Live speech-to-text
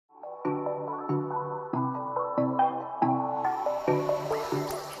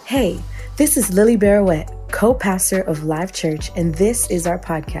Hey, this is Lily Barouette, co-pastor of Live Church, and this is our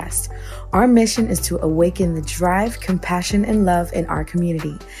podcast. Our mission is to awaken the drive, compassion, and love in our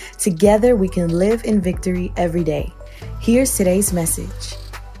community. Together, we can live in victory every day. Here's today's message.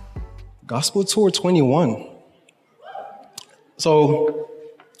 Gospel Tour 21. So,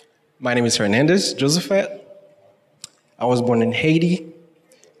 my name is Hernandez Josephat. I was born in Haiti.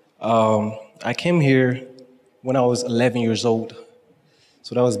 I came here when I was 11 years old.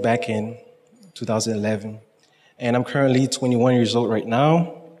 So that was back in 2011. And I'm currently 21 years old right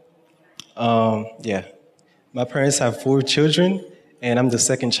now. My parents have 4 children, and I'm the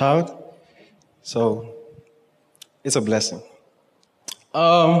second child. So it's a blessing.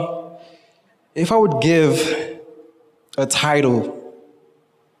 If I would give a title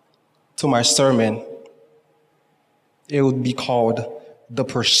to my sermon, it would be called The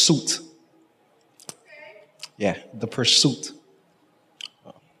Pursuit. Yeah, The Pursuit.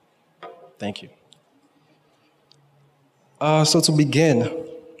 Thank you. So to begin,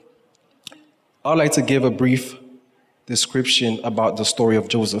 I'd like to give a brief description about the story of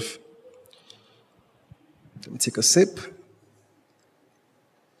Joseph. Let me take a sip.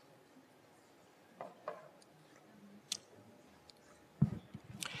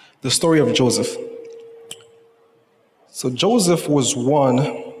 The story of Joseph. So Joseph was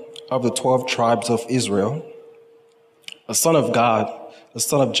one of the 12 tribes of Israel, a son of God, a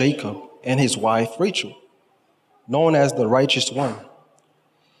son of Jacob, and his wife Rachel, known as the righteous one.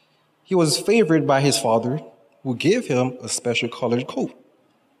 He was favored by his father, who gave him a special colored coat.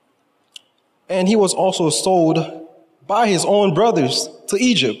 And he was also sold by his own brothers to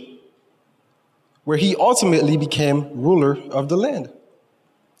Egypt, where he ultimately became ruler of the land,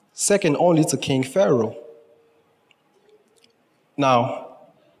 second only to King Pharaoh. Now,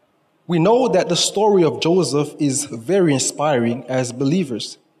 we know that the story of Joseph is very inspiring as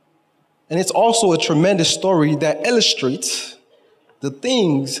believers. And it's also a tremendous story that illustrates the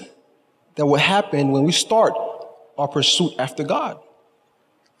things that will happen when we start our pursuit after God.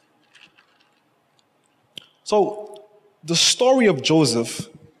 So, the story of Joseph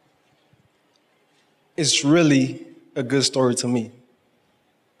is really a good story to me.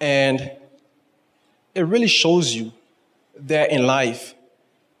 And it really shows you that in life,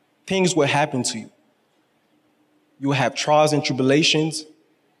 things will happen to you. You will have trials and tribulations.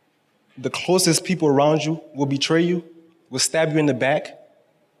 The closest people around you will betray you, will stab you in the back,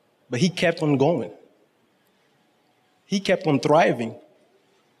 but he kept on going. He kept on thriving.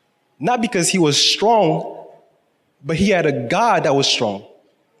 Not because he was strong, but he had a God that was strong.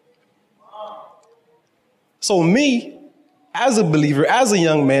 So me, as a believer, as a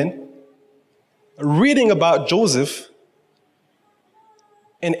young man, reading about Joseph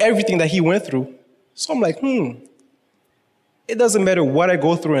and everything that he went through, so I'm like, it doesn't matter what I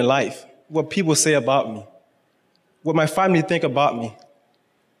go through in life, what people say about me, what my family think about me.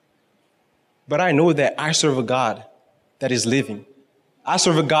 But I know that I serve a God that is living. I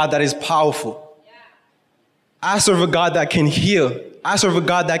serve a God that is powerful. I serve a God that can heal. I serve a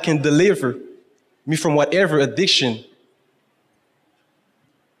God that can deliver me from whatever addiction,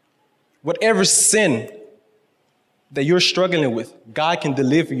 whatever sin that you're struggling with. God can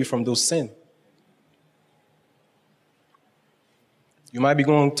deliver you from those sins. You might be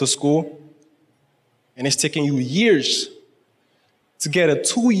going to school, and it's taking you years to get a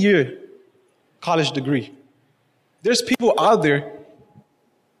 2-year college degree. There's people out there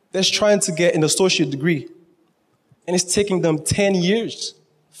that's trying to get an associate degree, and it's taking them 10 years,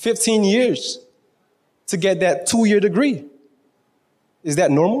 15 years to get that 2-year degree. Is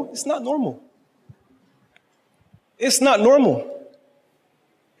that normal? It's not normal. It's not normal.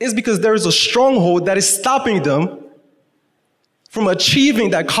 It's because there is a stronghold that is stopping them from achieving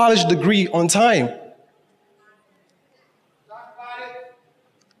that college degree on time.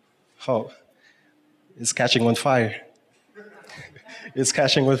 Oh, it's catching on fire. It's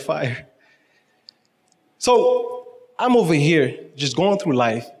catching on fire. So I'm over here just going through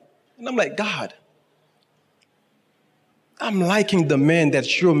life, and I'm like, God, I'm liking the man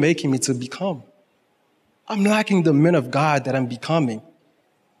that you're making me to become. I'm liking the man of God that I'm becoming.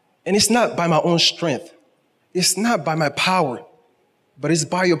 And it's not by my own strength. It's not by my power. But it's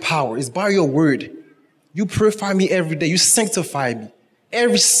by your power. It's by your word. You purify me every day. You sanctify me.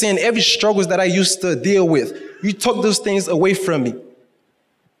 Every sin, every struggles that I used to deal with, you took those things away from me.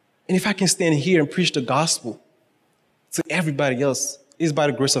 And if I can stand here and preach the gospel to everybody else, it's by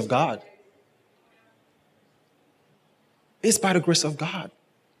the grace of God. It's by the grace of God.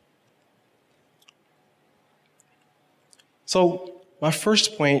 So my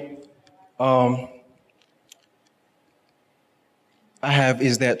first point I have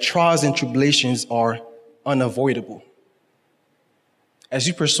is that trials and tribulations are unavoidable. As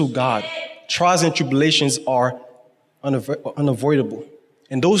you pursue God, trials and tribulations are unavoidable.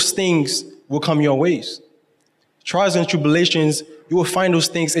 And those things will come your ways. Trials and tribulations, you will find those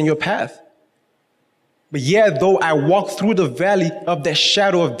things in your path. But yet, though I walk through the valley of the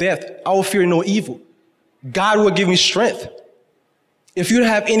shadow of death, I will fear no evil. God will give me strength. If you don't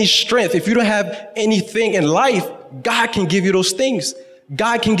have any strength, if you don't have anything in life, God can give you those things.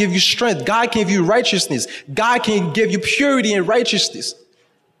 God can give you strength. God can give you righteousness. God can give you purity and righteousness.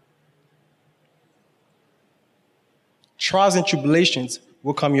 Trials and tribulations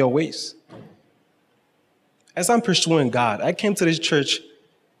will come your ways. As I'm pursuing God, I came to this church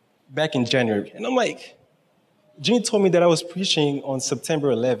back in January, and I'm like, Gene told me that I was preaching on September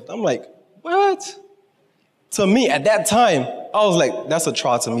 11th. I'm like, what? To me, at that time, I was like, that's a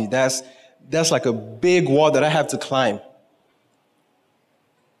trial to me. That's like a big wall that I have to climb.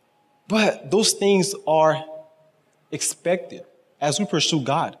 But those things are expected as we pursue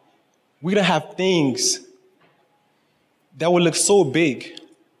God. We're going to have things that will look so big.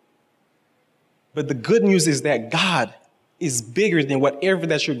 But the good news is that God is bigger than whatever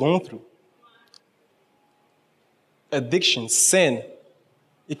that you're going through. Addiction, sin,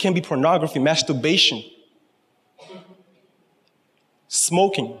 it can be pornography, masturbation,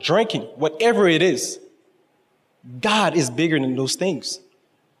 smoking, drinking, whatever it is. God is bigger than those things.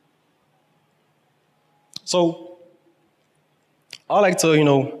 So I like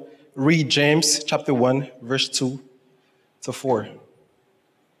to, read James chapter 1, verse 2 to 4.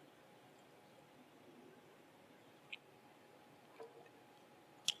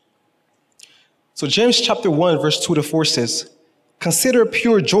 So James chapter 1, verse 2 to 4 says, "Consider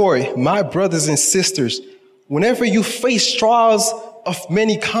pure joy, my brothers and sisters, whenever you face trials of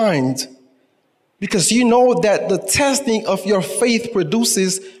many kinds, because you know that the testing of your faith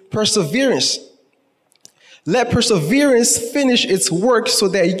produces perseverance. Let perseverance finish its work so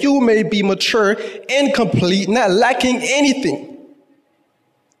that you may be mature and complete, not lacking anything."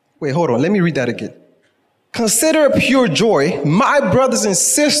 Wait, hold on. Let me read that again. "Consider pure joy, my brothers and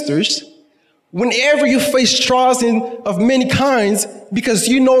sisters, whenever you face trials of many kinds, because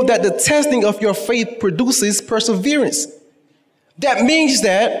you know that the testing of your faith produces perseverance." That means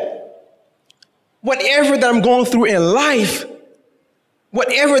that whatever that I'm going through in life,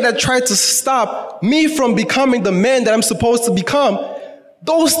 whatever that tried to stop me from becoming the man that I'm supposed to become,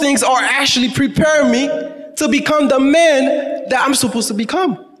 those things are actually preparing me to become the man that I'm supposed to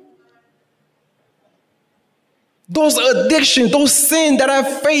become. Those addictions, those sins that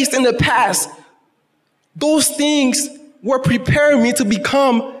I've faced in the past, those things were preparing me to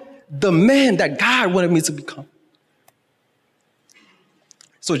become the man that God wanted me to become.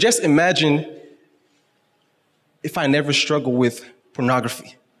 So just imagine if I never struggled with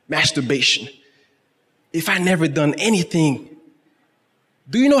pornography, masturbation, if I never done anything.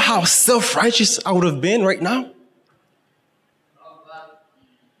 Do you know how self-righteous I would have been right now?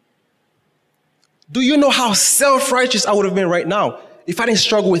 Do you know how self-righteous I would have been right now if I didn't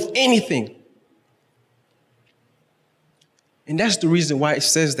struggle with anything? And that's the reason why it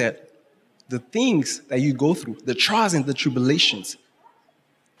says that the things that you go through, the trials and the tribulations,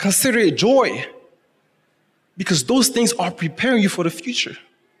 consider it joy, because those things are preparing you for the future.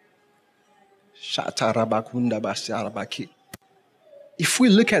 If we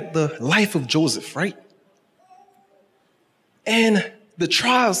look at the life of Joseph, right? And the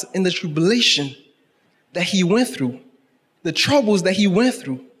trials and the tribulation that he went through, the troubles that he went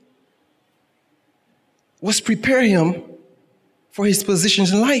through, was preparing him for his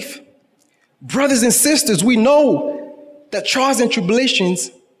positions in life. Brothers and sisters, we know that trials and tribulations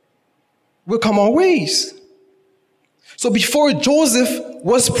will come our ways. So before Joseph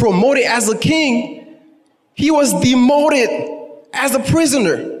was promoted as a king, he was demoted as a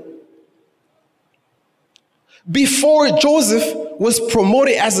prisoner. Before Joseph was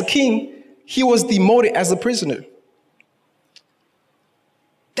promoted as a king, he was demoted as a prisoner.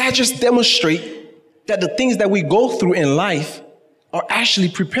 That just demonstrates that the things that we go through in life are actually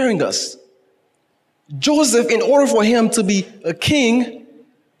preparing us. Joseph, in order for him to be a king,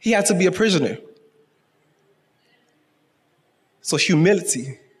 he had to be a prisoner. So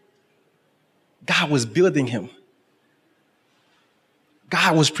humility, God was building him.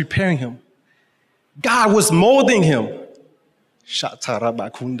 God was preparing him. God was molding him.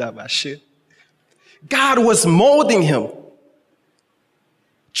 God was molding him,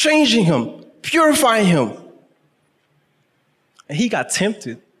 changing him, purifying him. And he got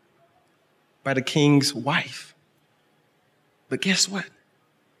tempted by the king's wife. But guess what?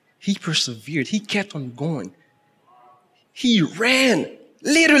 He persevered. He kept on going. He ran,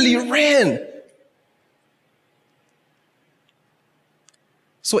 literally ran.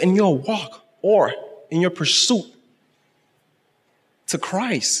 So in your walk or in your pursuit to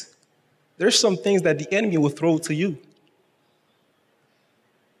Christ, there's some things that the enemy will throw to you.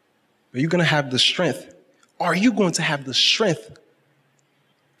 Are you going to have the strength? Are you going to have the strength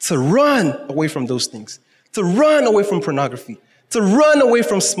to run away from those things? To run away from pornography? To run away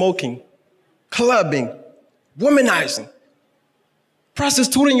from smoking, clubbing, womanizing,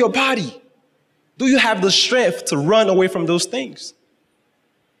 prostituting your body? Do you have the strength to run away from those things?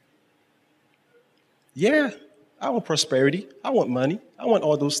 Yeah, I want prosperity. I want money. I want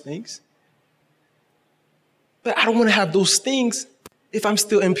all those things. But I don't want to have those things if I'm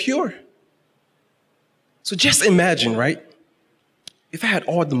still impure. So just imagine, right? If I had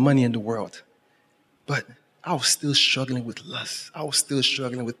all the money in the world, but I was still struggling with lust. I was still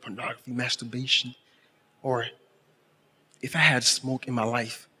struggling with pornography, masturbation. Or if I had smoke in my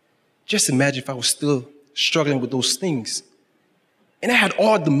life, just imagine if I was still struggling with those things. And I had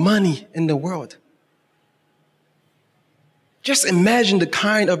all the money in the world. Just imagine the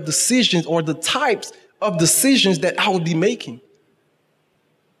kind of decisions or the types of decisions that I would be making.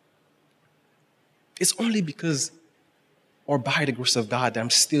 It's only because or by the grace of God that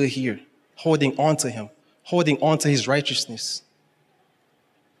I'm still here, holding on to him, holding on to his righteousness.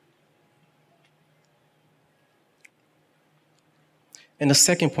 And the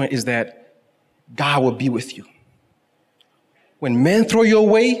second point is that God will be with you. When men throw you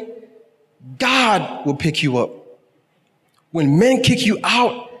away, God will pick you up. When men kick you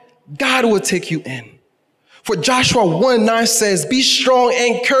out, God will take you in. For Joshua 1:9 says, be strong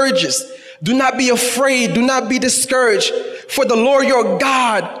and courageous. Do not be afraid. Do not be discouraged. For the Lord your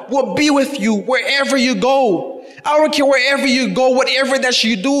God will be with you wherever you go. I don't care wherever you go, whatever that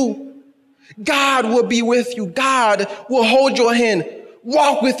you do. God will be with you. God will hold your hand,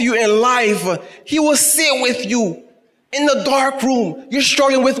 walk with you in life. He will sit with you in the dark room. You're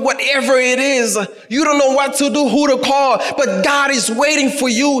struggling with whatever it is. You don't know what to do, who to call, but God is waiting for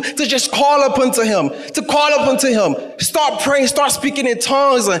you to just call up unto him, Start praying, start speaking in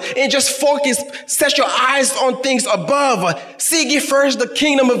tongues, and just focus, set your eyes on things above. Seek ye first the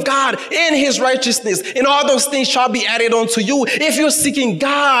kingdom of God and his righteousness, and all those things shall be added unto you. If you're seeking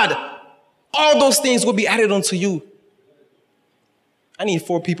God, all those things will be added unto you. I need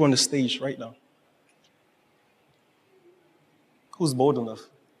 4 people on the stage right now. Who's bold enough?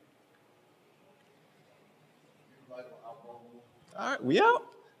 All right, we out.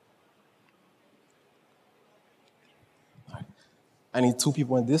 All right. I need 2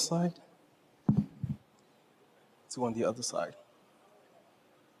 people on this side, 2 on the other side.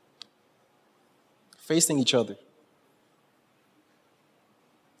 Facing each other.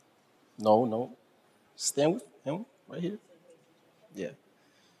 No. Stand with him right here. Yeah.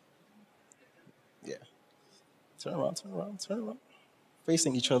 Turn around.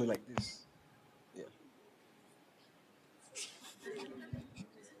 Facing each other like this. Yeah.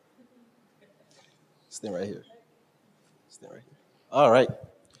 Stand right here. All right.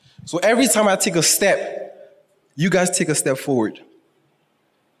 So every time I take a step, you guys take a step forward.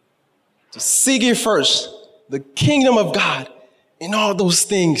 To seek it first, the kingdom of God, and all those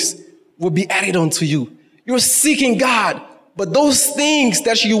things will be added unto you. You're seeking God, but those things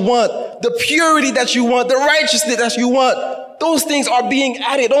that you want, the purity that you want, the righteousness that you want, those things are being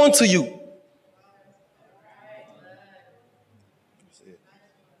added on to you.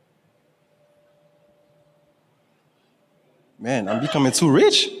 Man, I'm becoming too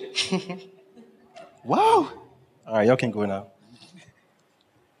rich. Wow. All right, y'all can go now.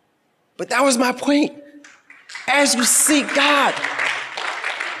 But that was my point. As you seek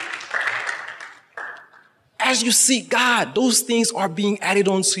God, those things are being added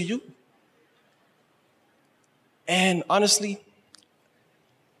on to you. And honestly,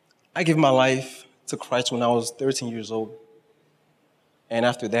 I gave my life to Christ when I was 13 years old. And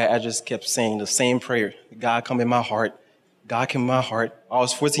after that, I just kept saying the same prayer. God, come in my heart. God, come in my heart. I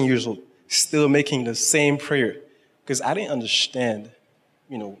was 14 years old, still making the same prayer because I didn't understand,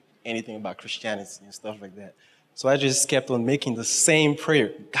 anything about Christianity and stuff like that. So I just kept on making the same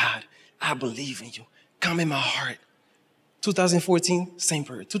prayer. God, I believe in you. Come in my heart. 2014, same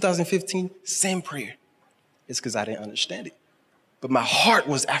prayer. 2015, same prayer. It's because I didn't understand it. But my heart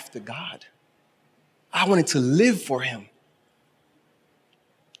was after God. I wanted to live for him.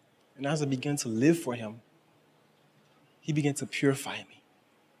 And as I began to live for him, he began to purify me.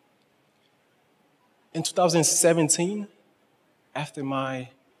 In 2017, after my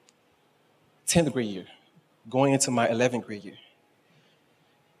 10th grade year, going into my 11th grade year,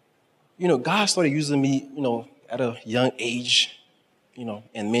 God started using me, at a young age,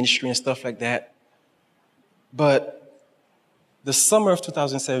 in ministry and stuff like that. But the summer of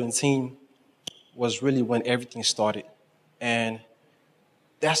 2017 was really when everything started. And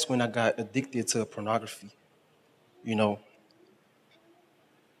that's when I got addicted to pornography, And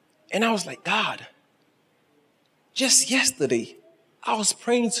I was like, God, just yesterday, I was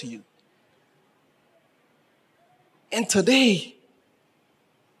praying to you. And today,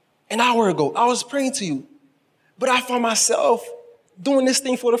 an hour ago, I was praying to you. But I found myself doing this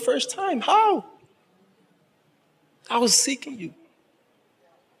thing for the first time. How? I was seeking you.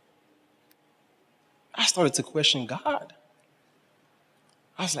 I started to question God.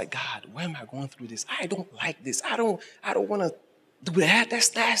 I was like, God, why am I going through this? I don't like this. I don't want to do that.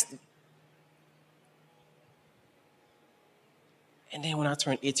 That's nasty. And then when I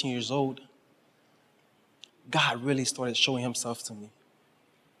turned 18 years old, God really started showing himself to me.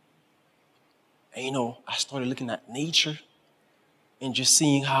 And I started looking at nature and just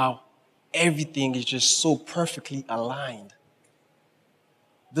seeing how everything is just so perfectly aligned.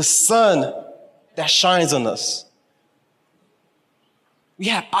 The sun that shines on us. We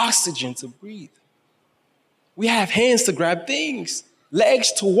have oxygen to breathe. We have hands to grab things,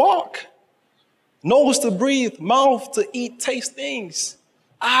 legs to walk, nose to breathe, mouth to eat, taste things,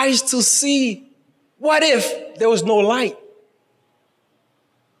 eyes to see. What if there was no light?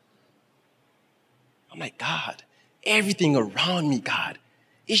 I'm like, God, everything around me, God,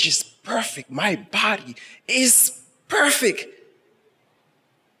 is just perfect. My body is perfect.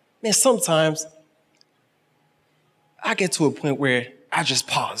 Man, sometimes I get to a point where I just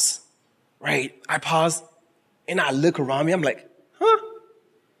pause, right? I pause and I look around me. I'm like,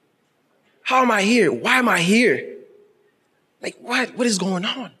 how am I here? Why am I here? Like, what is going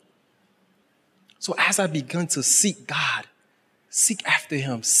on? So as I began to seek God, seek after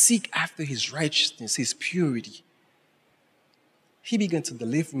him, seek after his righteousness, his purity, he began to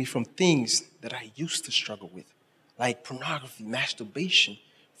deliver me from things that I used to struggle with, like pornography, masturbation,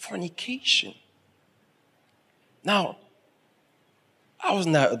 fornication. Now, I was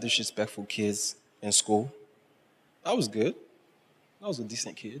not a disrespectful kid in school. I was good. I was a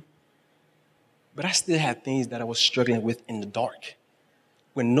decent kid. But I still had things that I was struggling with in the dark.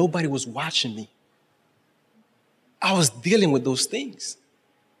 When nobody was watching me, I was dealing with those things.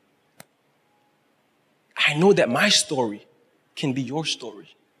 I know that my story can be your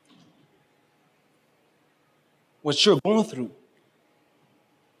story. What you're going through,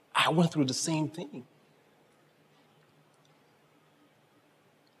 I went through the same thing.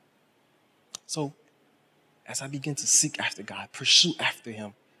 So, as I began to seek after God, pursue after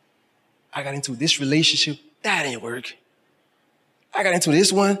him, I got into this relationship, that didn't work. I got into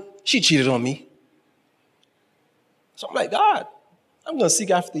this one, she cheated on me. So I'm like, God, I'm going to seek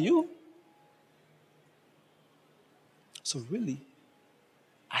after you. So really,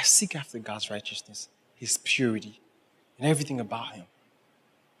 I seek after God's righteousness, his purity, and everything about him.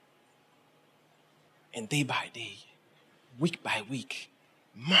 And day by day, week by week,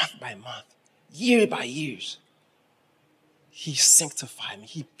 month by month, year by years, he sanctified me,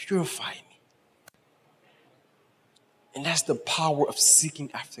 he purified me. And that's the power of seeking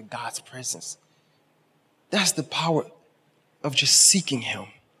after God's presence. That's the power of just seeking him.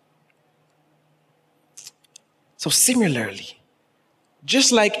 So similarly,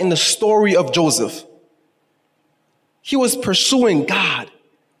 just like in the story of Joseph, he was pursuing God.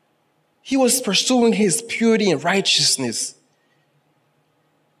 He was pursuing his purity and righteousness.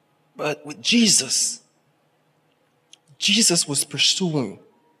 But with Jesus, Jesus was pursuing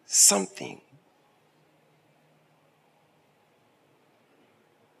something.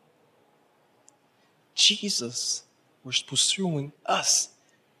 Jesus was pursuing us.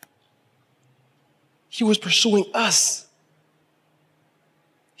 He was pursuing us.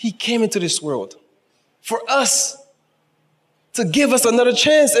 He came into this world for us, to give us another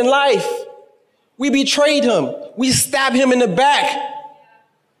chance in life. We betrayed him. We stabbed him in the back.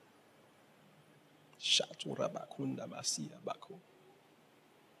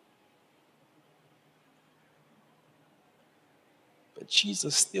 But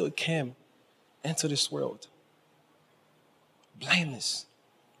Jesus still came into this world. Blameless.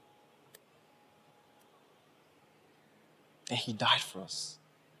 And he died for us.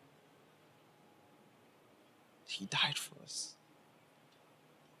 He died for us.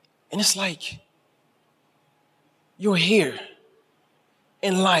 And it's like you're here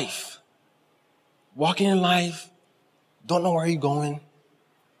in life, walking in life, don't know where you're going,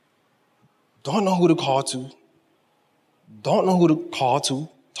 don't know who to call to, don't know who to call to,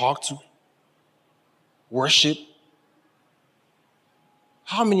 talk to, worship.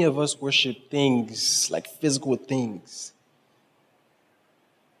 How many of us worship things like physical things?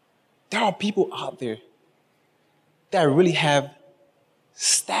 There are people out there that really have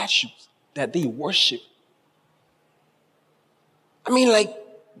statues that they worship. I mean, like,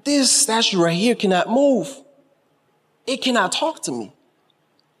 this statue right here cannot move. It cannot talk to me.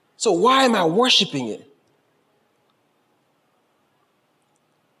 So why am I worshiping it?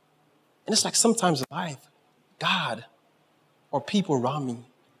 And it's like sometimes in life, God or people around me,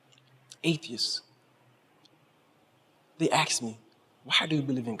 atheists, they ask me, why do you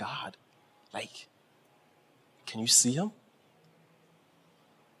believe in God? Like, can you see him?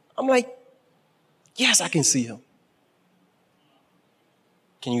 I'm like, yes, I can see him.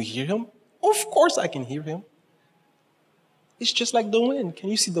 Can you hear him? Of course I can hear him. It's just like the wind. Can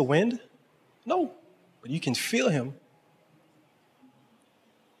you see the wind? No, but you can feel him.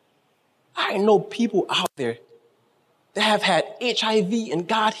 I know people out there that have had HIV and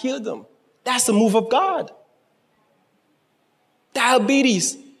God healed them. That's the move of God.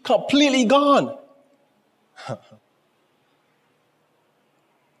 Diabetes, completely gone.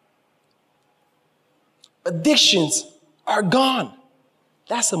 Addictions are gone.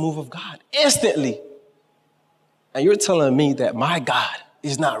 That's a move of God, instantly. And you're telling me that my God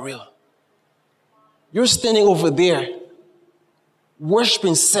is not real. You're standing over there,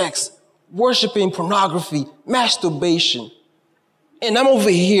 worshiping sex, worshiping pornography, masturbation. And I'm over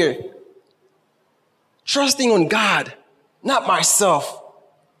here, trusting on God, not myself.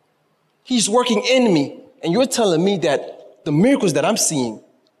 He's working in me. And you're telling me that the miracles that I'm seeing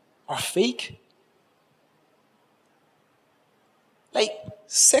are fake? Like,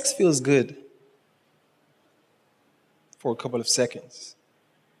 sex feels good for a couple of seconds,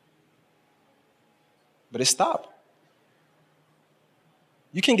 but it stops.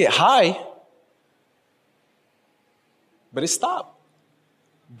 You can get high, but it stops.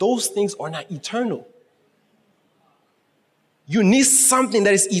 Those things are not eternal. You need something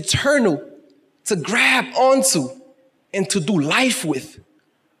that is eternal to grab onto and to do life with.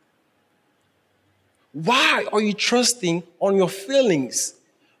 Why are you trusting on your feelings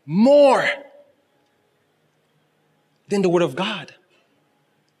more than the Word of God?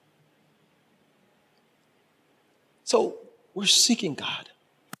 So we're seeking God.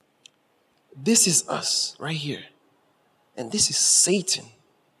 This is us right here. And this is Satan.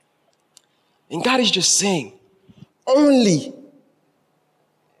 And God is just saying, only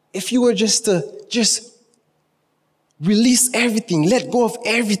if you were just to release everything, let go of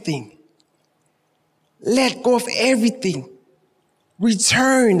everything. Let go of everything.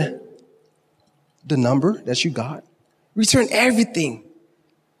 Return the number that you got. Return everything.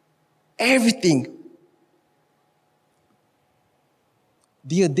 Everything.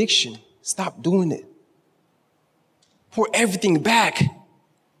 The addiction, stop doing it. Pour everything back.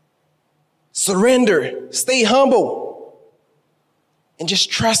 Surrender. Stay humble. And just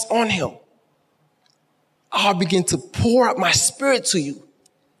trust on him. I'll begin to pour out my spirit to you.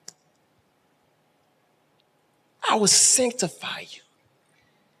 I will sanctify you.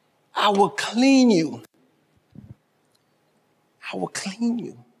 I will clean you. I will clean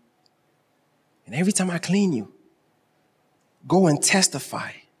you. And every time I clean you, go and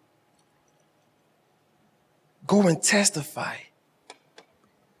testify. Go and testify.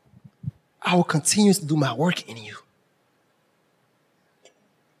 I will continue to do my work in you.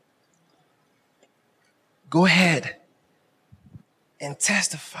 Go ahead and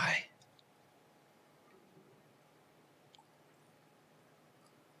testify.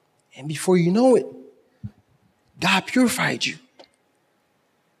 And before you know it, God purified you.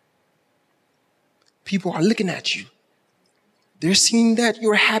 People are looking at you. They're seeing that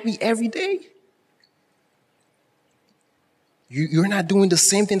you're happy every day. You're not doing the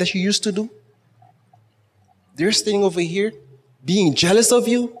same thing that you used to do. They're standing over here being jealous of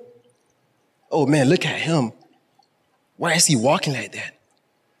you. Oh man, look at him. Why is he walking like that?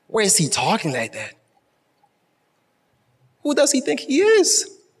 Why is he talking like that? Who does he think he is?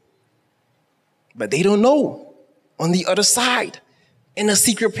 But they don't know. On the other side, in a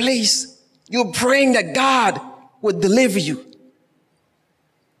secret place, you're praying that God would deliver you.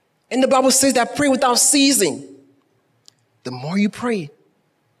 And the Bible says that pray without ceasing. The more you pray,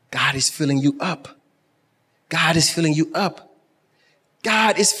 God is filling you up. God is filling you up.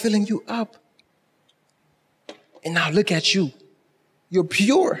 God is filling you up. And now look at you. You're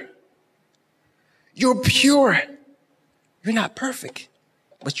pure. You're pure. You're not perfect,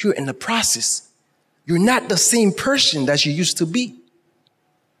 but you're in the process. You're not the same person that you used to be.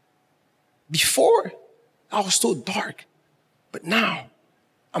 Before, I was so dark, but now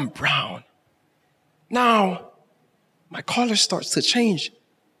I'm brown. Now, my color starts to change.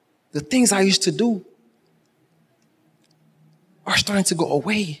 the things I used to do are starting to go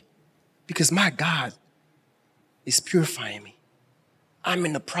away because my God is purifying me. I'm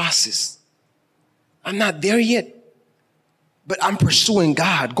in the process. I'm not there yet, but I'm pursuing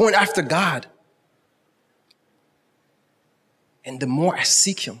God, going after God. And the more I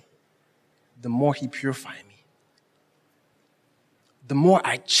seek him, the more he purifies me. The more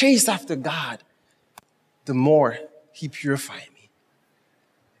I chase after God, the more he purifies me.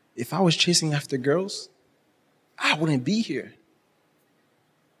 If I was chasing after girls, I wouldn't be here.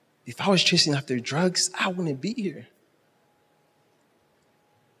 If I was chasing after drugs, I wouldn't be here.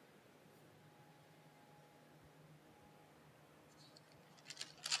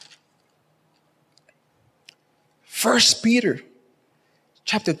 First Peter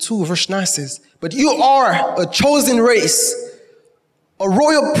chapter 2, verse 9 says, "But you are a chosen race, a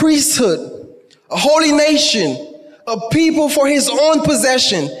royal priesthood, a holy nation, a people for his own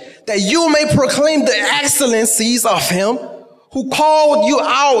possession, that you may proclaim the excellencies of him who called you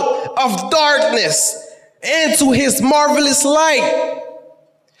out of darkness into his marvelous light."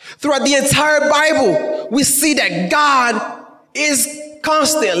 Throughout the entire Bible, we see that God is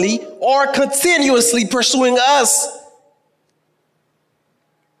constantly or continuously pursuing us.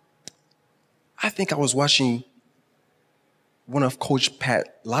 I think I was watching one of Coach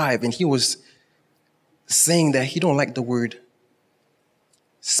Pat live, and he was saying that he don't like the word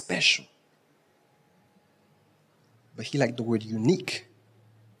special, but he liked the word unique.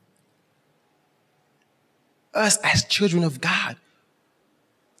 Us as children of God,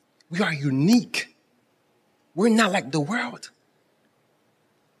 we are unique. We're not like the world.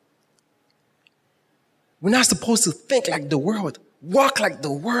 We're not supposed to think like the world, walk like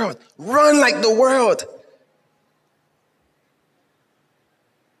the world, run like the world.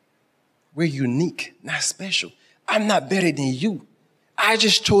 We're unique, not special. I'm not better than you. I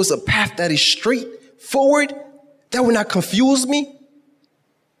just chose a path that is straightforward, that will not confuse me,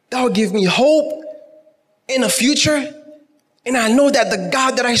 that will give me hope in the future. And I know that the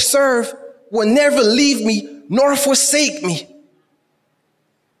God that I serve will never leave me nor forsake me.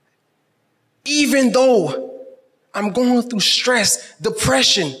 Even though I'm going through stress,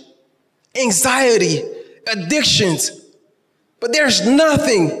 depression, anxiety, addictions, but there's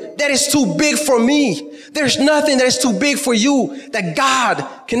nothing that is too big for me. There's nothing that is too big for you that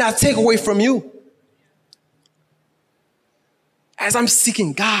God cannot take away from you. As I'm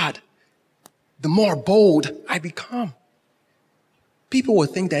seeking God, the more bold I become. People will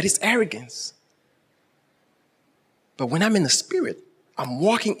think that it's arrogance. But when I'm in the Spirit, I'm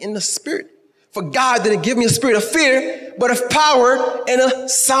walking in the Spirit. For God didn't give me a spirit of fear, but of power and a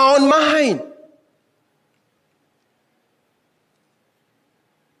sound mind.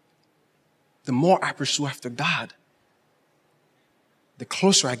 The more I pursue after God, the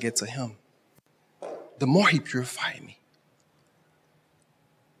closer I get to him, the more he purifies me.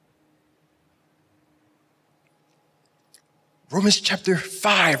 Romans chapter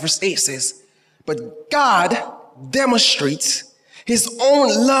 5, verse 8 says, "But God demonstrates his own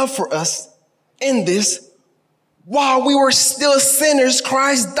love for us in this: while we were still sinners,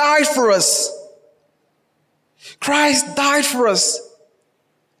 Christ died for us." Christ died for us.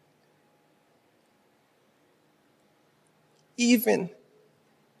 Even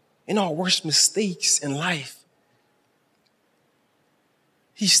in our worst mistakes in life,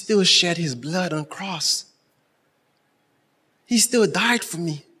 he still shed his blood on the cross. He still died for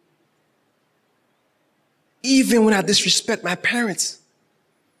me. Even when I disrespect my parents,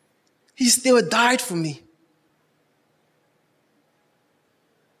 he still died for me.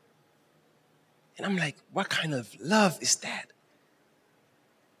 And I'm like, what kind of love is that?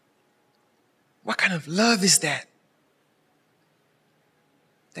 What kind of love is that?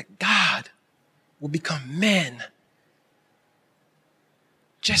 That God will become man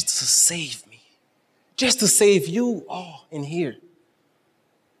just to save me, just to save you all in here.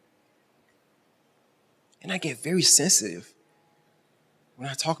 And I get very sensitive when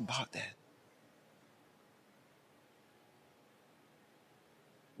I talk about that.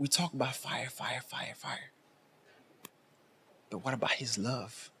 We talk about fire, fire, fire, fire. But what about his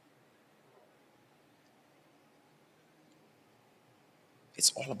love?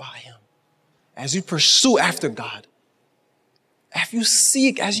 It's all about him. As you pursue after God, as you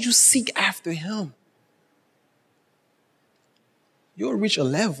seek after him, you'll reach a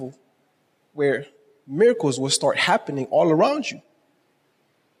level where miracles will start happening all around you.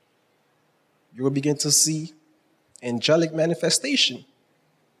 You will begin to see angelic manifestation.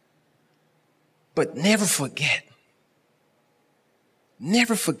 But never forget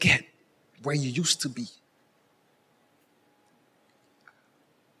where you used to be.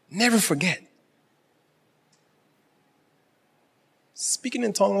 Never forget. Speaking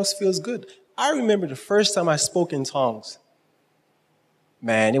in tongues feels good. I remember the first time I spoke in tongues.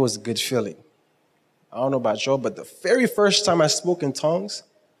 Man, it was a good feeling. I don't know about y'all, but the very first time I spoke in tongues,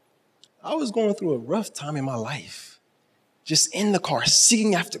 I was going through a rough time in my life. Just in the car,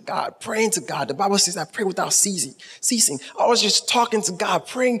 seeking after God, praying to God. The Bible says I pray without ceasing. I was just talking to God,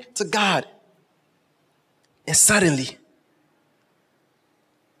 praying to God. And suddenly,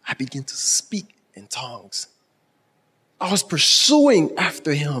 I began to speak in tongues. I was pursuing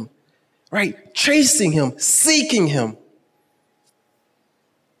after him, right? Chasing him, seeking him.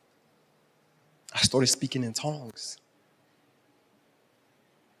 I started speaking in tongues.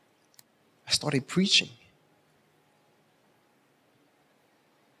 I started preaching.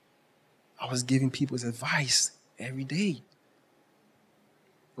 I was giving people advice every day.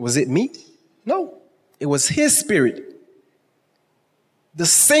 Was it me? No, it was his spirit. The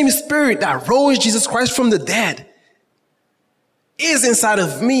same spirit that rose Jesus Christ from the dead is inside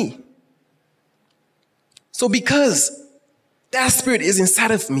of me. So because that spirit is inside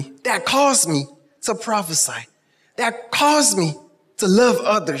of me, that caused me to prophesy, that caused me to love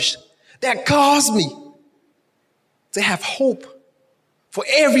others, that caused me to have hope for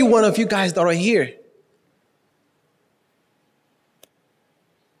every one of you guys that are here.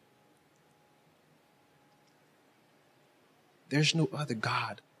 There's no other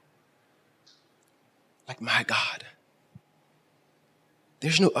God like my God.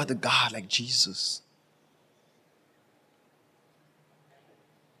 There's no other God like Jesus.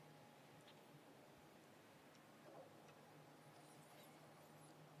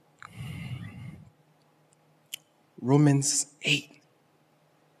 Romans 8,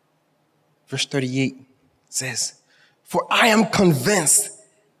 verse 38 says, "For I am convinced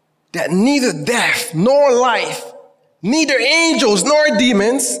that neither death nor life, neither angels nor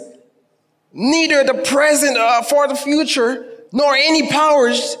demons, neither the present for the future, nor any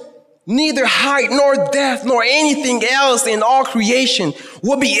powers, neither height nor depth, nor anything else in all creation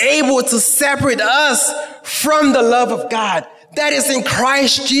will be able to separate us from the love of God that is in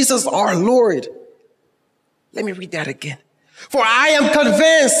Christ Jesus our Lord." Let me read that again. "For I am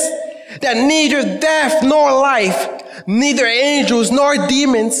convinced that neither death nor life, neither angels nor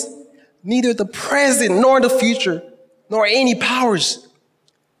demons, neither the present nor the future, nor any powers,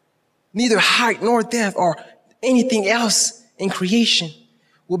 neither height nor depth or anything else in creation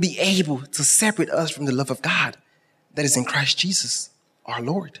will be able to separate us from the love of God that is in Christ Jesus, our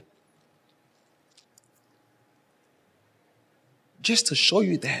Lord." Just to show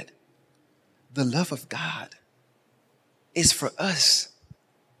you that the love of God is for us.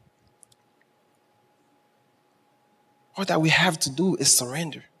 All that we have to do is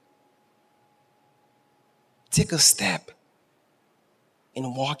surrender. Take a step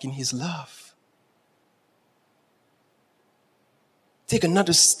and walk in his love. Take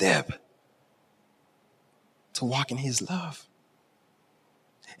another step to walk in his love.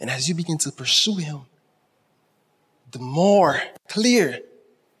 And as you begin to pursue him, the more clear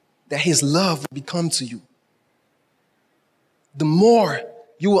that his love will become to you. The more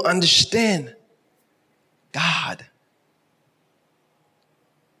you will understand God.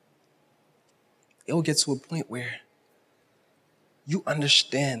 It will get to a point where you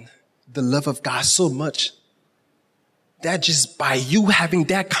understand the love of God so much that just by you having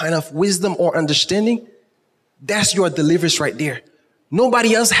that kind of wisdom or understanding, that's your deliverance right there.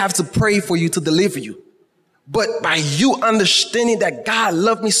 Nobody else has to pray for you to deliver you. But by you understanding that God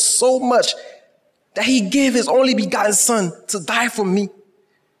loved me so much that he gave his only begotten son to die for me,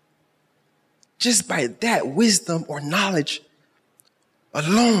 just by that wisdom or knowledge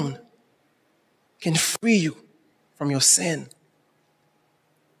alone can free you from your sin.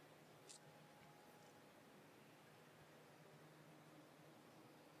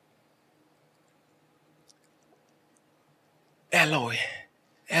 Eloi,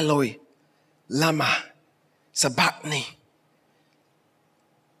 Eloi, lama sabachthani.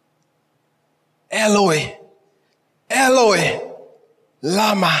 Eloi, Eloi,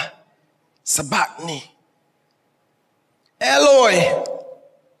 lama sabachthani. Eloi,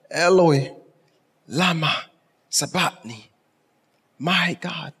 Eloi, lama sabachthani. My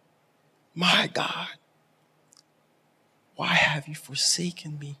God, why have you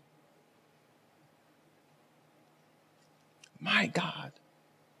forsaken me? My God,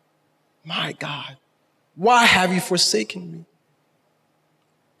 why have you forsaken me?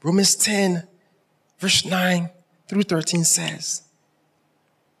 Romans 10, verse 9 through 13 says,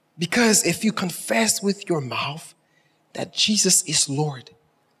 "Because if you confess with your mouth that Jesus is Lord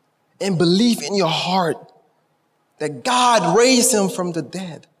and believe in your heart that God raised him from the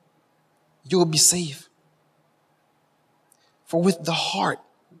dead, you will be saved. For with the heart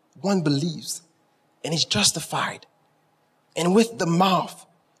one believes and is justified, and with the mouth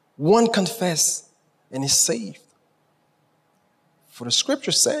one confesses and is saved. For the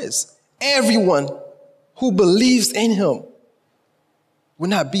scripture says, everyone who believes in him will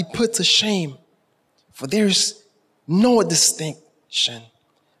not be put to shame, for there is no distinction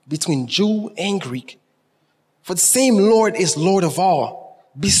between Jew and Greek. For the same Lord is Lord of all,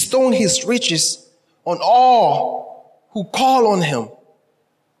 bestowing his riches on all who call on him.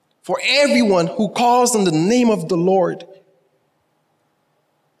 For everyone who calls on the name of the Lord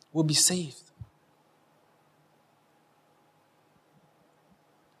will be saved.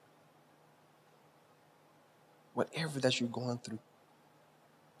 Whatever that you're going through,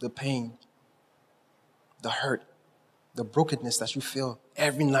 the pain, the hurt, the brokenness that you feel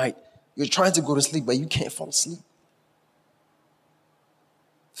every night, you're trying to go to sleep, but you can't fall asleep.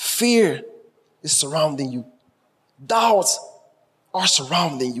 Fear is surrounding you. Doubts are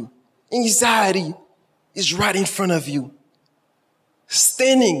surrounding you. Anxiety is right in front of you,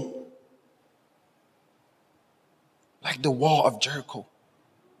 standing like the wall of Jericho.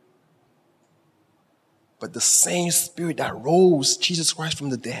 But the same Spirit that rose Jesus Christ from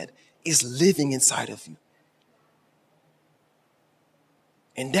the dead is living inside of you.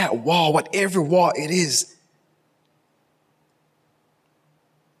 And that wall, whatever wall it is,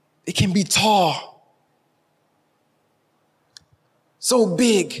 it can be tall, so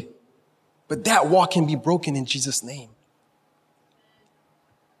big, but that wall can be broken in Jesus' name.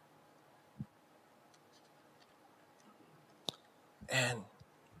 And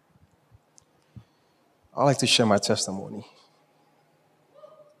I like to share my testimony.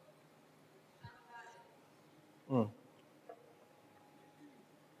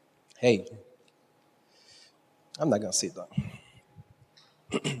 Hey, I'm not going to say that.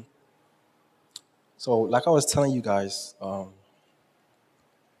 So, like I was telling you guys,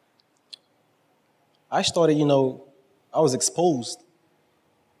 I started, I was exposed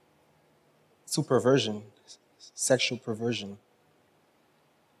to perversion, sexual perversion,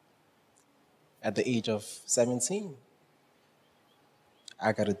 at the age of 17.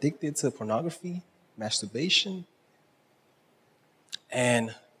 I got addicted to pornography, masturbation,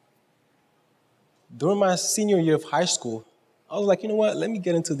 and during my senior year of high school, I was like, you know what? Let me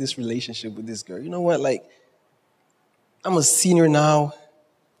get into this relationship with this girl. You know what? Like, I'm a senior now.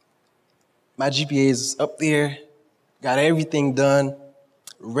 My GPA is up there. Got everything done.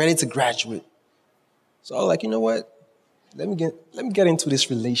 Ready to graduate. So I was like, you know what? Let me get into this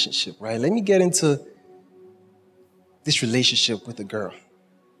relationship, right? Let me get into this relationship with a girl.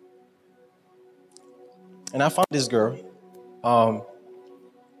 And I found this girl.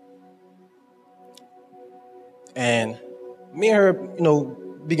 And me and her,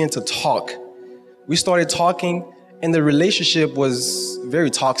 began to talk. We started talking, and the relationship was very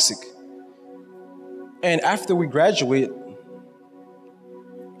toxic. And after we graduated,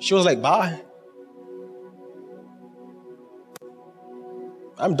 she was like, bye.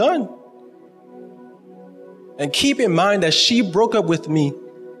 I'm done. And keep in mind that she broke up with me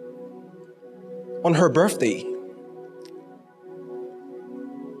on her birthday.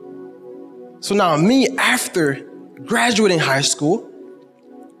 So now me, after graduating high school,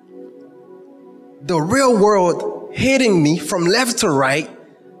 the real world hitting me from left to right,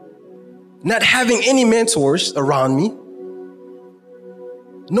 not having any mentors around me,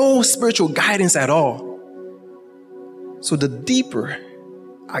 no spiritual guidance at all. So the deeper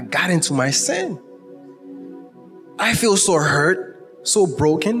I got into my sin, I feel so hurt, so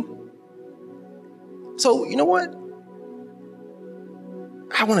broken. So, you know what?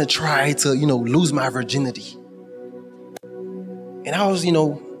 I want to try to, lose my virginity. And I was,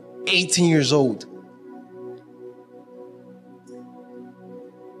 18 years old.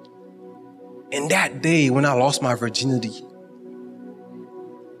 And that day when I lost my virginity,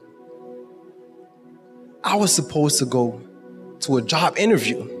 I was supposed to go to a job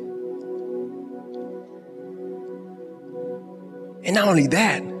interview. And not only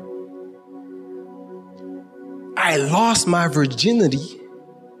that, I lost my virginity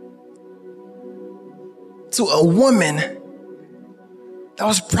to a woman that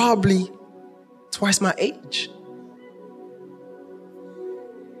was probably twice my age.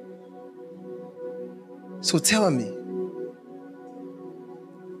 So tell me,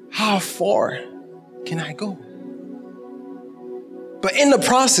 how far can I go? But in the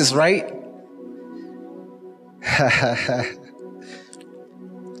process, right?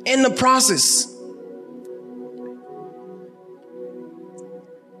 In the process,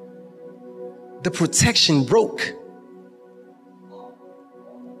 the protection broke.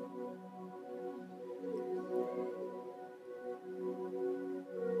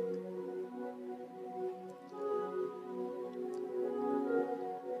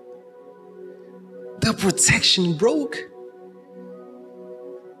 the protection broke.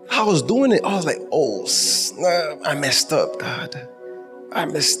 I was doing it. I was like, oh, snap. I messed up, God. I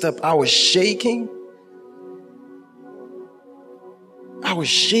messed up. I was shaking. I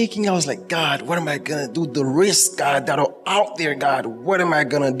was like, God, what am I going to do? The risks, God, that are out there, God, what am I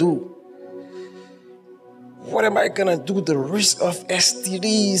going to do? What am I going to do? The risk of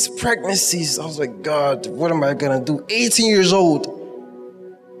STDs, pregnancies. I was like, God, what am I going to do? 18 years old,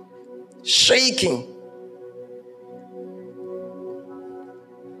 shaking.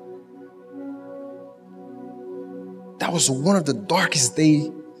 That was one of the darkest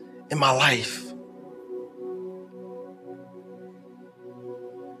days in my life.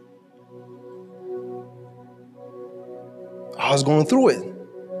 I was going through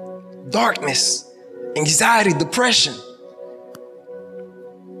it. Darkness, anxiety, depression.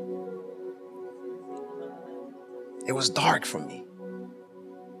 It was dark for me.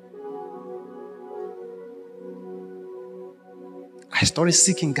 I started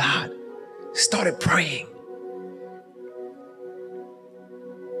seeking God, started praying.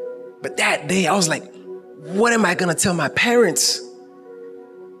 But that day, I was like, what am I going to tell my parents?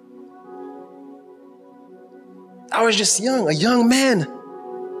 I was just young, a young man.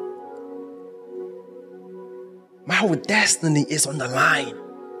 My whole destiny is on the line.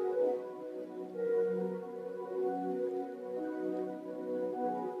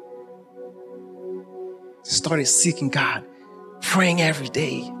 Started seeking God, praying every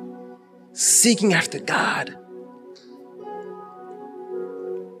day, seeking after God.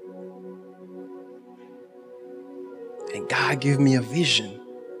 And God gave me a vision.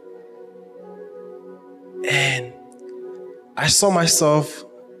 And I saw myself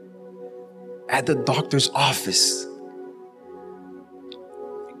at the doctor's office.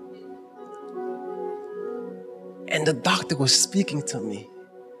 And the doctor was speaking to me.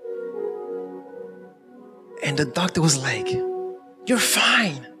 And the doctor was like, you're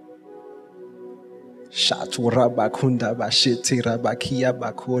fine.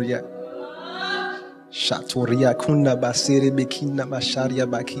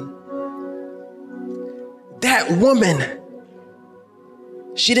 That woman,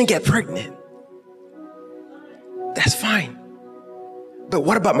 she didn't get pregnant. That's fine. But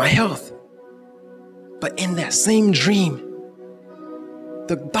what about my health? But in that same dream,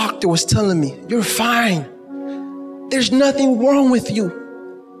 the doctor was telling me, you're fine. There's nothing wrong with you.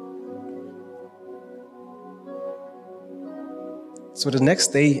 So the next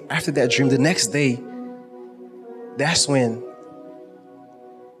day, after that dream, that's when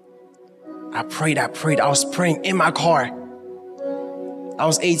I prayed. I was praying in my car. I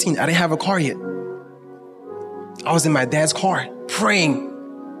was 18. I didn't have a car yet. I was in my dad's car praying.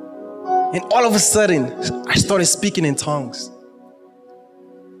 And all of a sudden, I started speaking in tongues.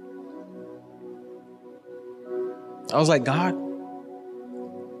 I was like, God,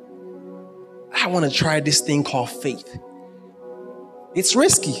 I want to try this thing called faith. It's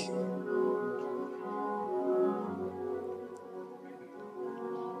risky.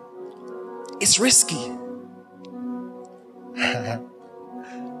 It's risky.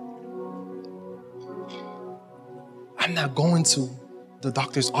 I'm not going to the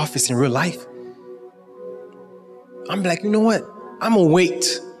doctor's office in real life. I'm like, you know what? I'm going to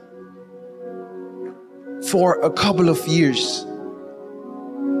wait for a couple of years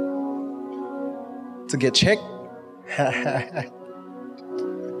to get checked.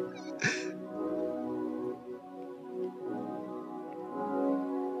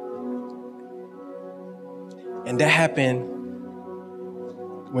 And that happened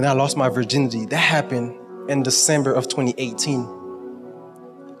when I lost my virginity. That happened in December of 2018.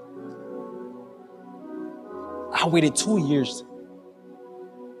 I waited 2 years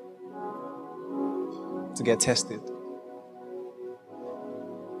to get tested.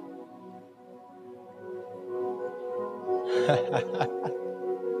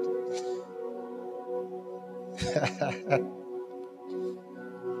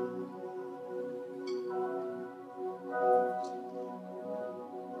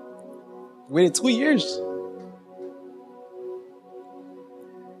 Waited 2 years.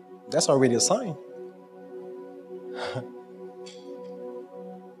 That's already a sign.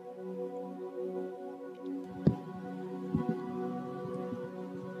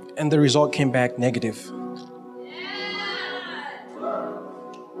 And the result came back negative.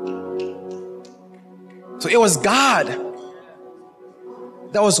 So it was God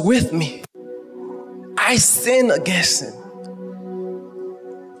that was with me. I sinned against him.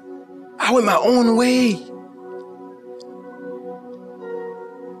 I went my own way.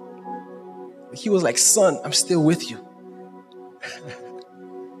 He was like, son, I'm still with you.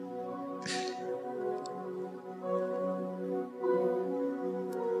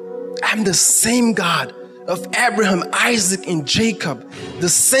 I'm the same God of Abraham, Isaac, and Jacob, the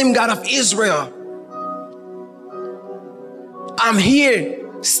same God of Israel. I'm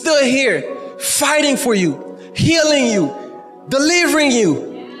here, still here, fighting for you, healing you, delivering you.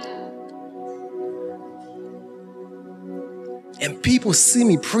 And people see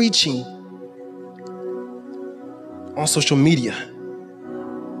me preaching on social media,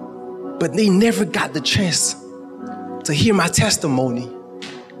 but they never got the chance to hear my testimony.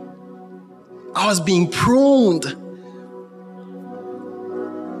 I was being pruned.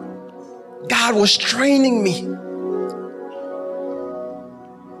 God was training me.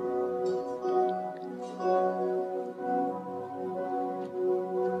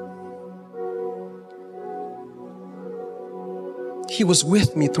 He was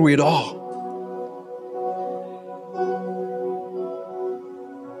with me through it all.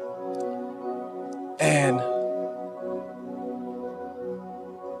 And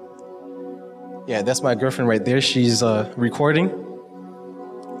yeah, that's my girlfriend right there. She's recording.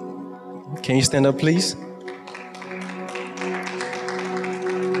 Can you stand up, please?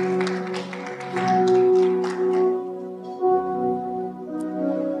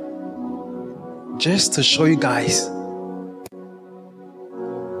 Just to show you guys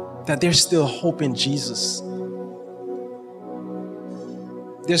that there's still hope in Jesus.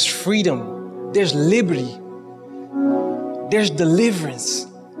 There's freedom, there's liberty, there's deliverance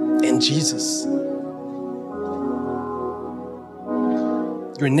in Jesus.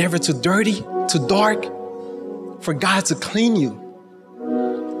 You're never too dirty, too dark for God to clean you.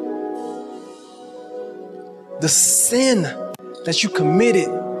 The sin that you committed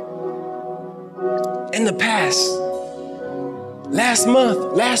in the past, last month,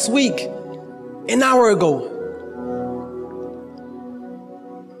 last week, an hour ago,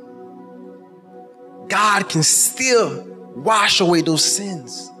 God can still wash away those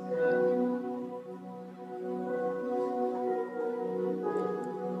sins.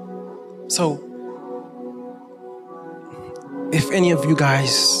 So, if any of you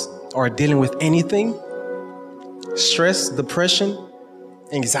guys are dealing with anything, stress, depression,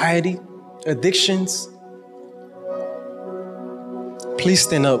 anxiety, addictions, please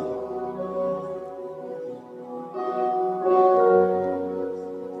stand up.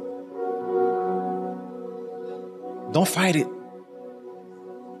 Don't fight it.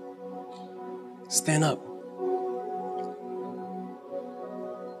 Stand up.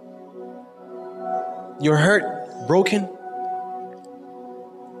 You're hurt, broken.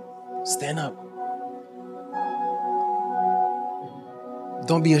 Stand up.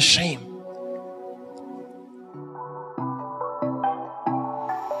 Don't be ashamed.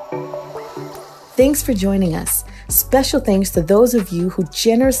 Thanks for joining us. Special thanks to those of you who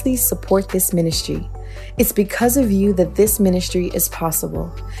generously support this ministry. It's because of you that this ministry is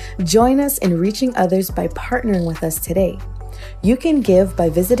possible. Join us in reaching others by partnering with us today. You can give by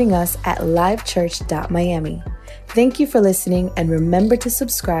visiting us at livechurch.miami. Thank you for listening, and remember to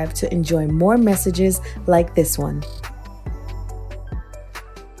subscribe to enjoy more messages like this one.